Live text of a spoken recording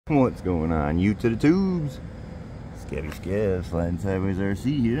What's going on? You to the tubes. Scabby Scav, sliding sideways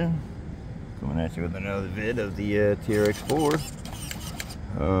RC here. Coming at you with another vid of the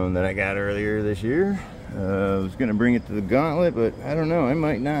TRX4 that I got earlier this year. I was going to bring it to the gauntlet, but I don't know, I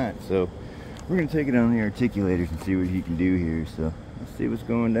might not. So we're going to take it on the articulators and see what he can do here. So let's see what's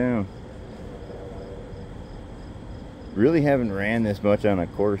going down. Really haven't ran this much on a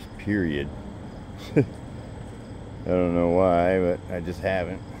course, period. I don't know why, but I just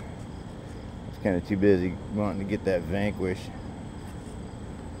haven't. Kind of too busy wanting to get that Vanquish.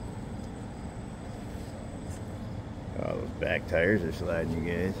 Oh, those back tires are sliding,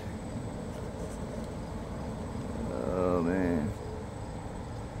 you guys. Oh man.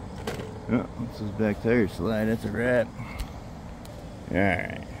 Oh, once those back tires slide, that's a wrap.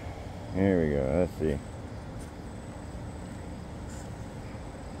 Alright, here we go. Let's see.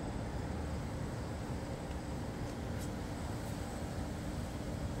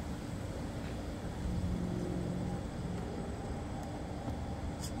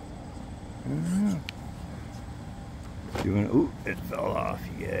 Ooh, it fell off,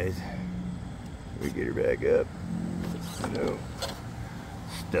 you guys. We get her back up. No,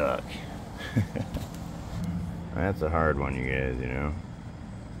 stuck. That's a hard one, you guys. You know.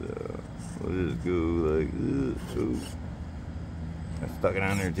 So we'll just go like this. Oh, I stuck it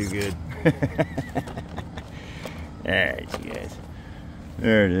on there too good. All right, you guys.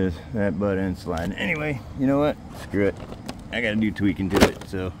 There it is. That butt end sliding. Anyway, you know what? Screw it. I gotta do tweaking to it.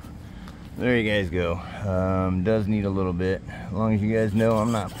 So. There you guys go. Does need a little bit. As long as you guys know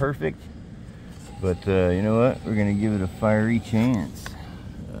I'm not perfect, but you know what? We're gonna give it a fiery chance.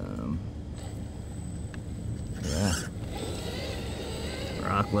 Yeah.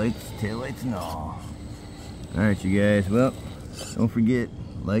 Rock lights, tail lights, and all. All right, you guys. Well, don't forget,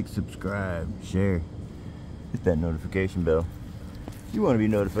 like, subscribe, share, hit that notification bell. You want to be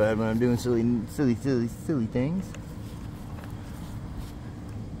notified when I'm doing silly things.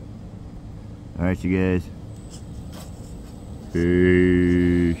 All right, you guys.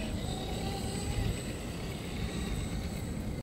 Peace.